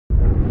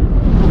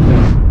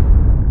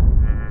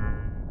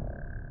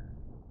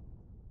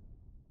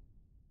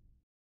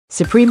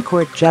Supreme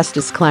Court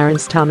Justice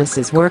Clarence Thomas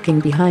is working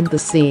behind the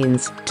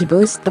scenes to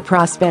boost the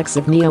prospects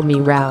of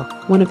Neomi Rao,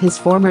 one of his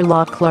former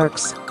law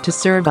clerks, to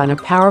serve on a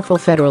powerful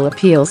federal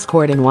appeals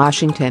court in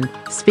Washington,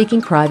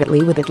 speaking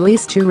privately with at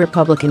least two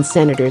Republican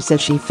senators as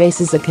she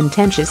faces a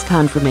contentious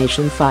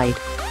confirmation fight.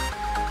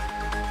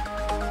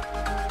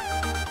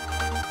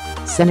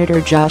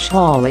 Senator Josh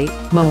Hawley,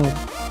 Mo,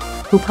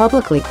 who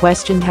publicly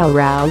questioned how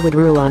Rao would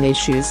rule on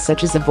issues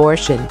such as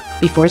abortion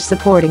before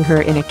supporting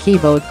her in a key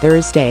vote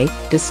Thursday,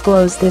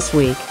 disclosed this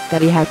week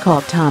that he had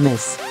called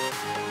Thomas.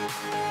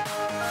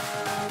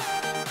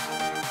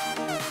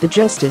 The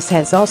justice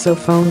has also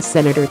phoned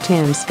Senator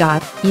Tim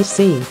Scott,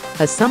 EC,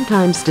 a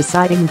sometimes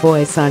deciding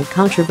voice on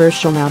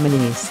controversial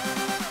nominees.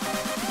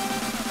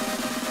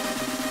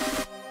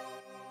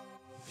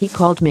 "He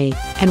called me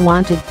and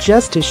wanted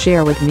just to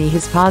share with me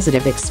his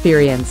positive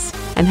experience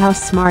and how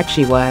smart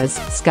she was,"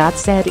 Scott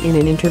said in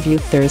an interview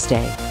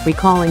Thursday,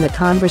 recalling the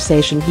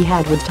conversation he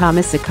had with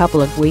Thomas a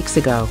couple of weeks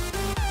ago.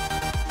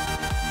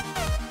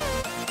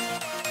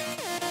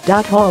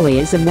 Hawley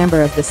is a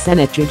member of the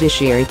Senate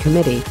Judiciary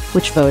Committee,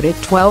 which voted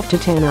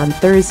 12-10 on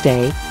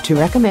Thursday to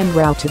recommend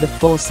Rao to the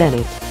full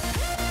Senate.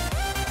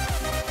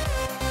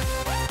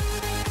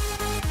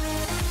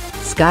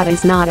 Scott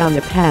is not on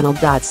the panel.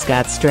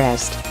 Scott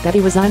stressed that he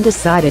was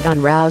undecided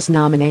on Rao's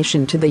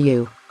nomination to the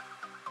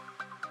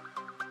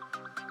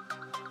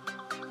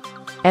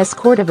U.S.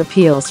 Court of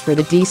Appeals for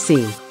the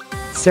D.C.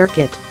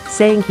 Circuit,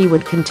 saying he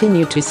would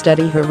continue to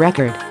study her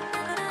record.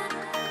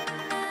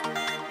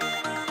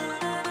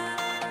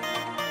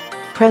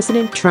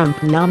 President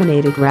Trump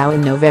nominated Rao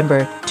in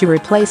November to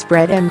replace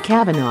Brett M.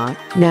 Kavanaugh,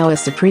 now a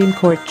Supreme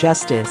Court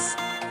justice.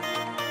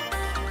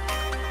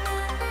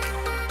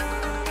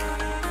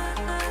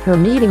 "Her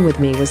meeting with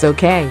me was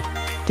okay.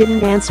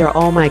 Didn't answer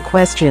all my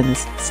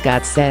questions,"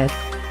 Scott said.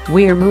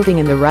 "We're moving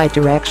in the right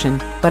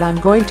direction, but I'm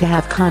going to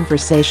have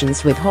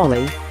conversations with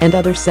Hawley and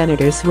other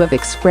senators who have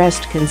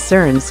expressed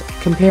concerns,"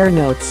 compare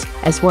notes,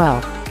 as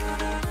well.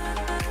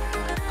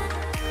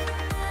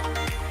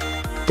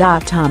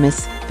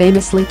 Thomas,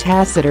 famously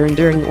taciturn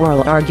during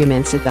oral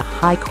arguments at the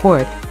High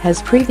Court,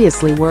 has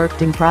previously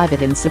worked in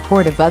private in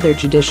support of other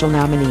judicial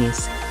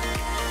nominees.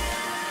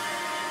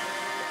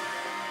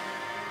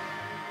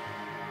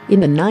 In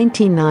the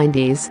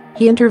 1990s,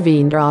 he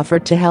intervened or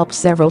offered to help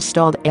several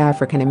stalled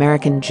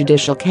African-American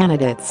judicial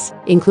candidates,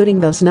 including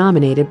those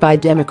nominated by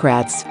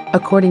Democrats,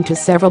 according to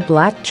several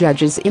black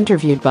judges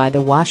interviewed by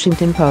The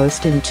Washington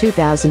Post in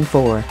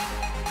 2004.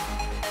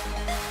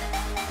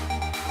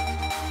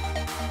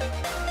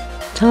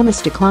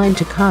 Thomas declined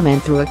to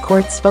comment through a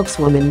court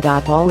spokeswoman.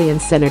 Hawley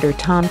and Senator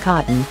Tom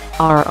Cotton,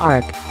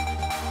 R.R.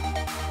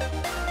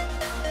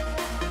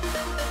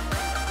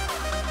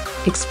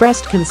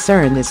 expressed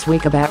concern this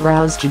week about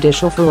Rao's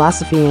judicial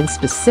philosophy and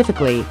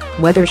specifically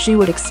whether she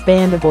would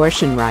expand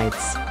abortion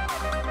rights.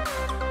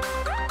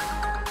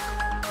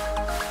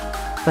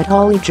 But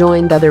Hawley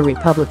joined other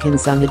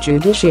Republicans on the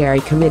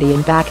Judiciary Committee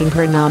in backing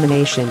her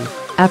nomination,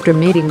 after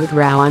meeting with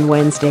Rao on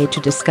Wednesday to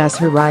discuss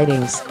her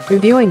writings,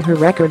 reviewing her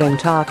record and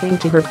talking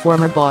to her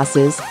former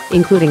bosses,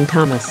 including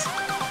Thomas.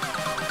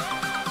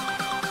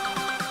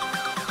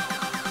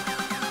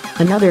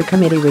 Another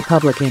committee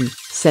Republican,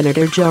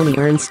 Senator Joni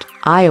Ernst,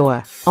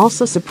 Iowa,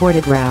 also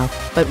supported Rao,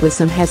 but with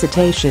some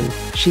hesitation,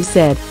 she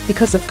said,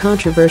 because of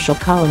controversial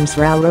columns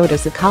Rao wrote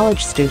as a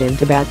college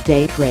student about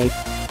date rape.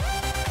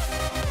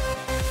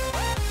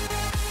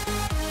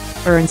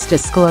 Ernst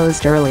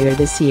disclosed earlier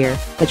this year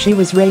that she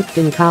was raped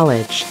in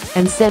college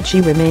and said she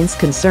remains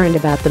concerned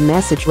about the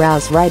message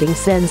Rao's writing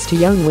sends to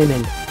young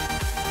women.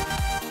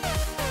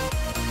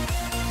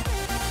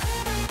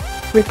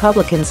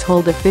 Republicans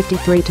hold a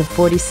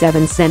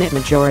 53-47 Senate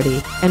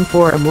majority, and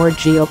 4 or more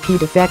GOP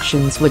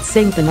defections would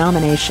sink the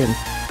nomination.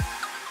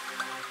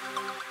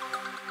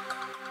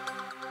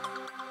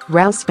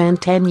 Rao spent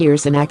 10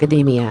 years in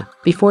academia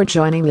before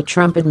joining the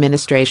Trump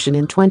administration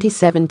in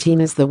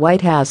 2017 as the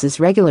White House's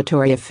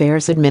Regulatory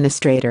Affairs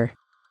Administrator.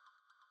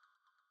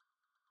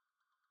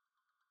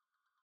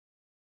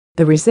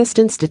 The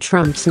resistance to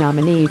Trump's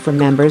nominee from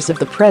members of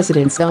the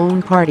president's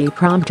own party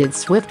prompted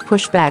swift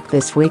pushback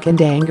this week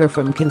and anger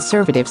from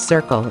conservative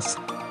circles.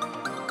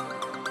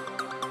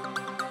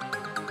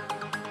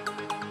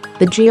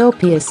 The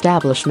GOP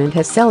establishment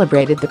has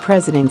celebrated the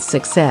president's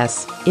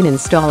success in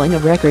installing a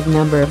record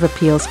number of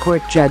appeals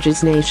court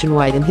judges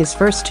nationwide in his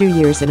first 2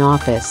 years in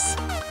office.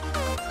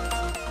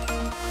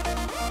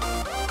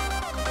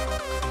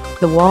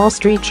 The Wall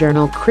Street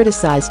Journal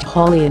criticized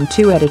Hawley in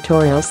 2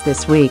 editorials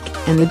this week,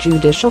 and the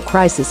Judicial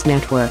Crisis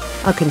Network,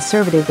 a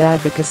conservative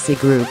advocacy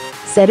group,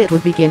 said it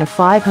would begin a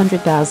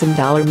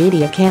 $500,000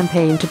 media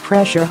campaign to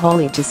pressure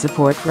Hawley to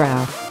support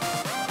Rao.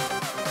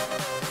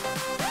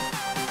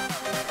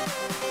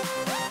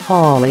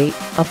 Hawley,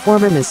 a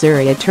former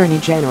Missouri Attorney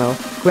General,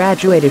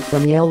 graduated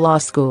from Yale Law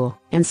School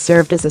and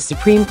served as a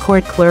Supreme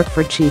Court clerk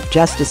for Chief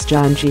Justice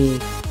John G.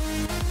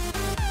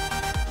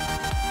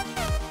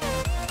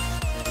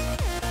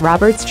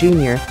 Roberts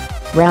Jr.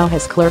 Rao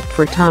has clerked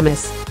for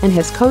Thomas and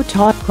has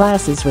co-taught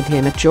classes with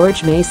him at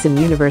George Mason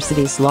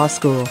University's law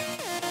school.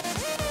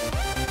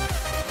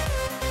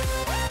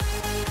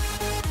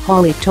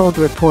 Hawley told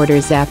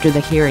reporters after the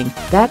hearing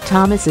that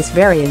Thomas is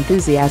very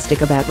enthusiastic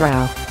about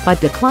Rao,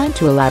 but declined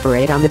to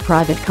elaborate on the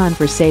private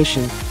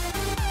conversation.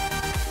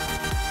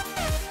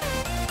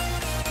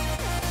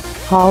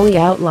 Hawley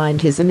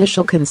outlined his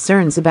initial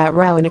concerns about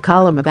Rao in a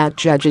column about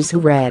judges who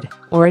read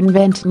or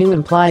invent new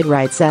implied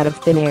rights out of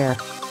thin air.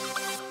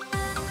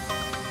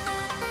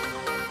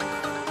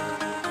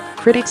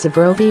 Critics of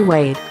Roe v.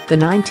 Wade, the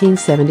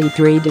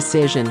 1973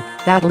 decision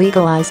that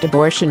legalized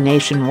abortion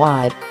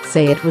nationwide,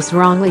 say it was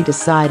wrongly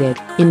decided,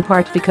 in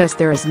part because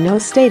there is no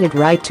stated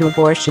right to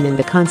abortion in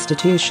the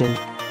Constitution.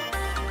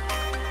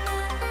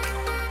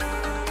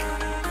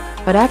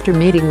 But after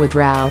meeting with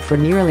Rao for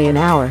nearly an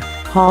hour,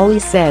 Hawley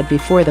said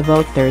before the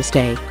vote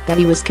Thursday that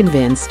he was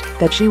convinced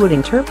that she would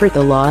interpret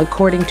the law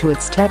according to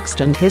its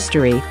text and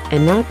history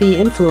and not be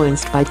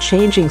influenced by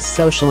changing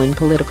social and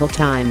political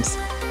times.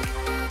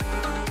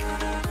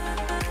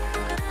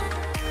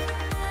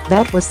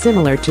 That was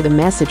similar to the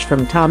message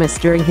from Thomas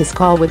during his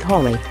call with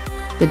Hawley.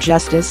 The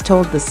justice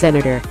told the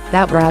senator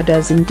that Rao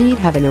does indeed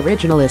have an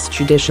originalist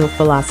judicial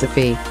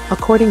philosophy,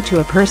 according to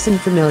a person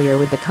familiar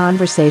with the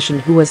conversation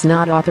who was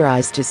not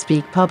authorized to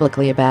speak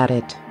publicly about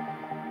it.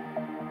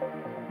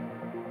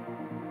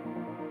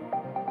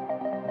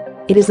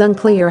 It is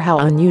unclear how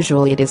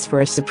unusual it is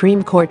for a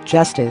Supreme Court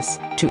justice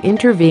to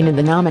intervene in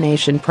the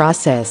nomination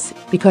process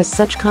because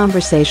such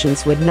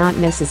conversations would not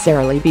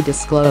necessarily be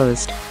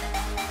disclosed.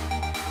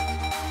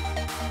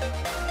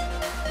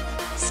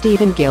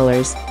 Stephen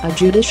Gillers, a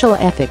judicial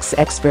ethics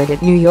expert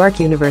at New York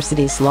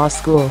University's law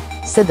school,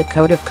 said the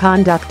code of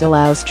conduct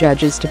allows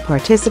judges to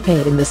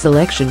participate in the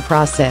selection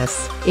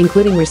process,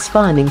 including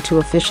responding to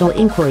official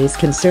inquiries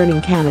concerning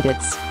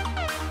candidates.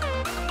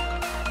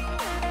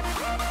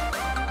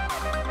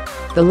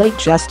 The late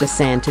Justice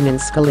Antonin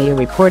Scalia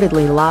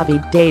reportedly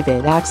lobbied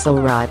David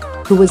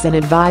Axelrod, who was an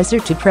advisor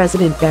to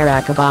President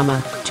Barack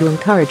Obama, to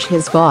encourage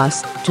his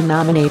boss to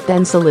nominate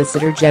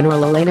then-Solicitor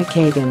General Elena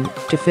Kagan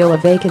to fill a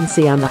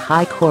vacancy on the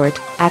High Court,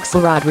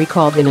 Axelrod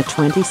recalled in a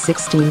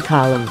 2016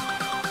 column.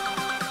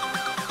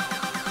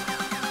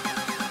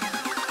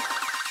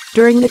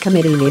 During the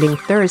committee meeting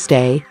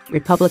Thursday,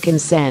 Republican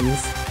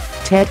Sens.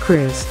 Ted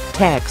Cruz,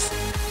 Tex,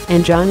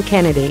 and John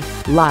Kennedy,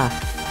 La.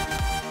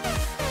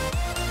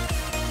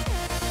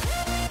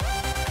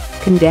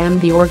 condemned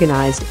the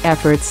organized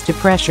efforts to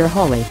pressure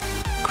Hawley.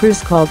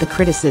 Cruz called the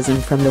criticism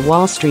from the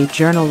Wall Street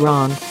Journal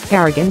wrong,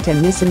 arrogant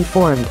and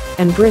misinformed,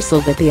 and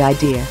bristled at the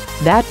idea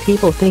that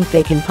people think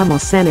they can pummel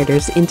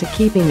senators into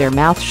keeping their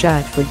mouth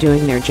shut for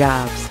doing their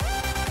jobs.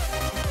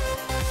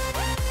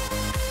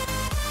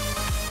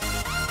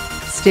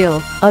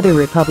 Still, other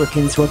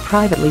Republicans were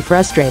privately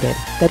frustrated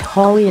that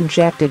Hawley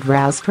injected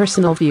Rao's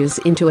personal views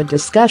into a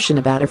discussion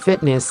about her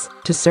fitness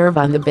to serve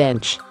on the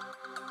bench.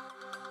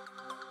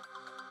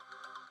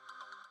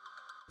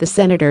 The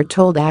senator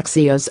told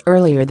Axios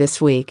earlier this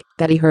week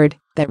that he heard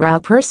that Rao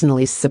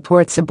personally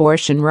supports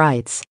abortion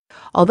rights,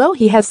 although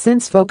he has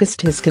since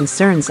focused his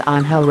concerns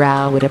on how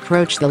Rao would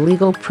approach the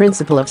legal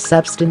principle of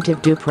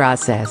substantive due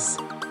process.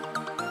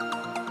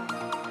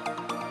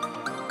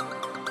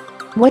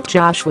 What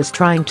Josh was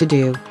trying to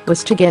do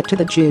was to get to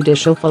the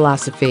judicial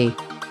philosophy.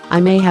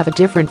 I may have a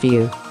different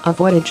view of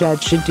what a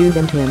judge should do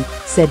than him,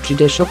 said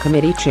Judicial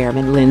Committee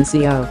Chairman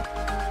Lindsay O.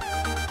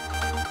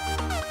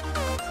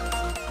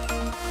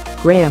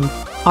 Graham,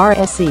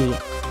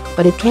 RSE.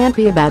 But it can't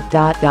be about ...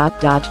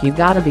 You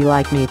gotta be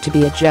like me to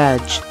be a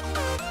judge.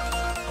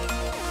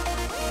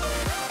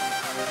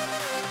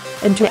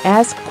 And to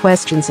ask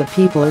questions of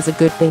people is a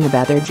good thing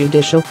about their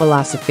judicial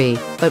philosophy,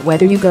 but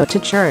whether you go to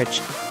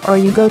church or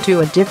you go to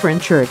a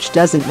different church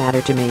doesn't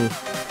matter to me.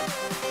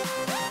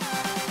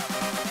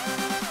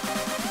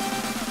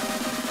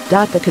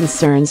 The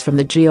concerns from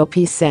the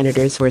GOP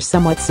senators were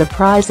somewhat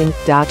surprising.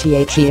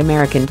 The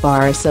American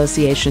Bar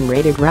Association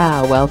rated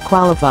Rao well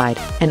qualified,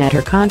 and at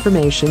her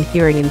confirmation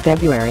hearing in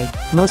February,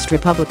 most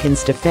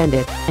Republicans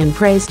defended and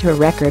praised her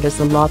record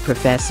as a law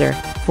professor,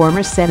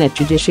 former Senate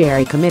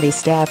Judiciary Committee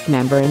staff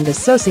member and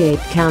associate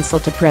counsel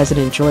to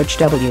President George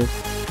W.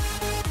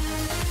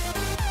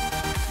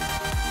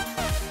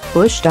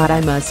 Bush.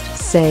 I must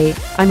say,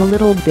 I'm a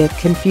little bit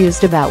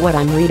confused about what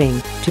I'm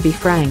reading, to be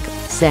frank,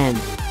 Sen.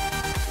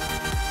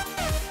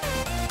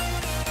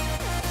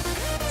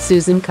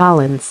 Susan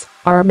Collins,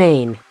 R.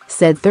 Maine,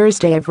 said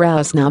Thursday of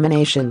Rao's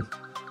nomination.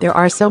 There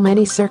are so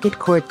many circuit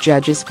court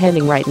judges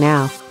pending right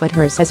now, but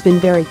hers has been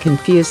very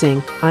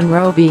confusing on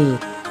Roe v.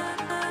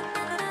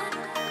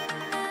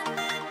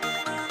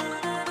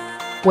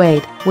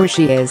 Wade, where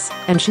she is,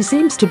 and she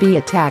seems to be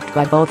attacked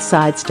by both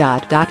sides.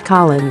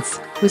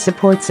 Collins, who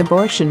supports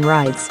abortion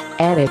rights,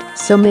 added,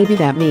 so maybe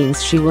that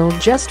means she will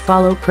just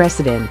follow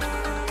precedent.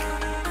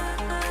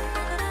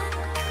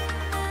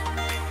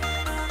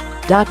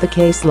 The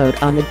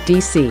caseload on the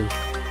D.C.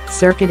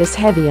 Circuit is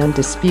heavy on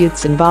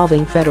disputes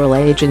involving federal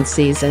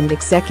agencies and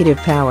executive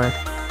power.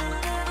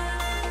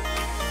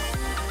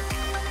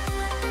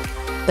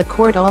 The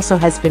court also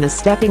has been a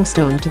stepping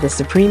stone to the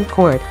Supreme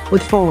Court,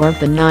 with 4 of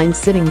the 9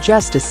 sitting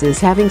justices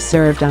having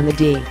served on the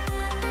D.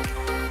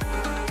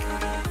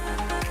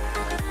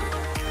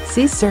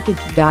 See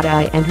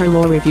Circuit.I and her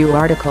law review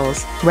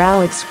articles.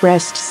 Rao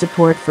expressed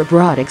support for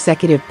broad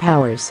executive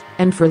powers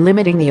and for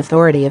limiting the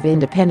authority of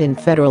independent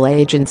federal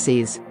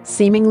agencies,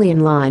 seemingly in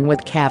line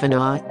with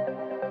Kavanaugh.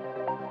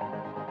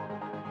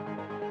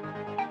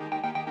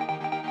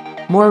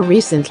 More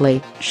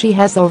recently, she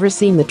has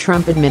overseen the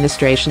Trump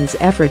administration's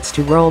efforts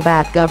to roll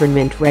back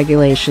government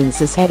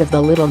regulations as head of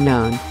the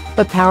little-known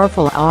but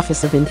powerful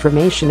Office of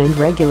Information and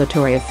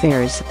Regulatory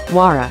Affairs,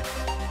 WARA.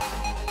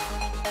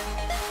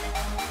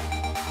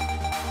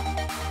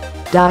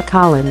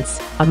 Collins,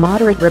 a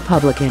moderate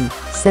Republican,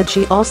 said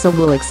she also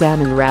will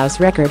examine Rao's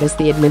record as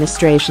the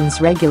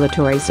administration's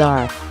regulatory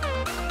czar.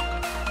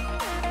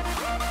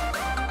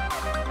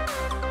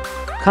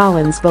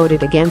 Collins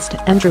voted against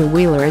Andrew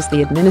Wheeler as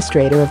the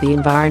administrator of the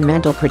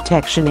Environmental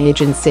Protection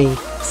Agency,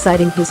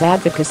 citing his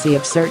advocacy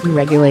of certain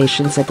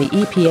regulations at the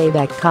EPA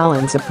that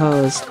Collins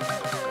opposed.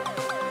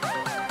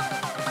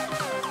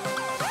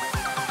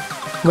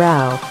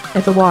 Rao,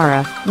 at the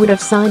WARA, would have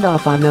signed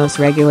off on those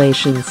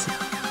regulations.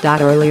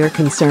 Earlier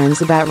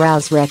concerns about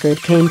Rao's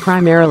record came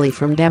primarily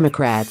from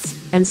Democrats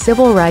and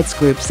civil rights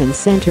groups and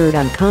centered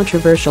on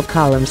controversial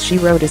columns she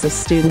wrote as a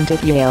student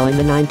at Yale in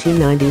the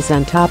 1990s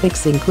on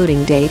topics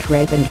including date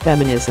rape and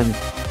feminism.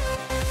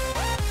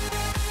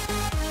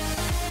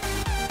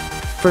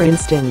 For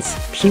instance,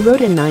 she wrote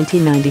in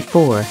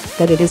 1994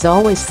 that it has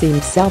always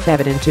seemed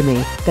self-evident to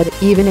me that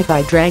even if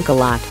I drank a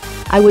lot,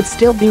 I would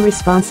still be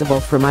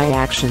responsible for my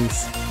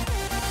actions.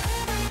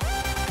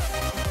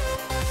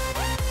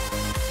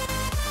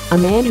 A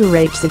man who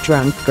rapes a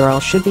drunk girl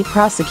should be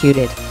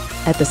prosecuted.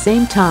 At the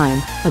same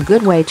time, a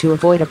good way to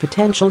avoid a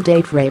potential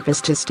date rape is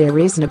to stay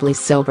reasonably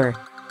sober.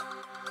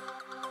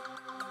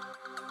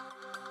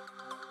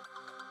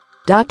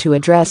 To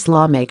address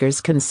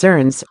lawmakers'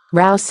 concerns,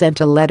 Rao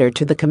sent a letter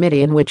to the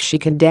committee in which she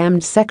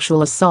condemned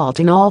sexual assault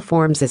in all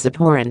forms as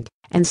abhorrent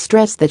and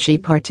stressed that she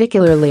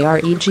particularly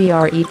regrets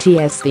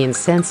the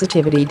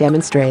insensitivity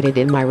demonstrated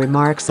in my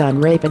remarks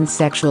on rape and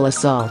sexual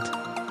assault.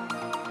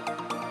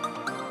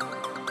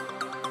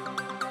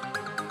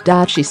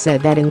 She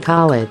said that in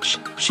college,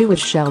 she was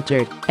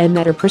sheltered and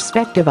that her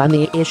perspective on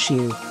the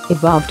issue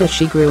evolved as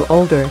she grew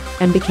older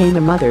and became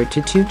a mother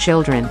to 2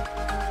 children.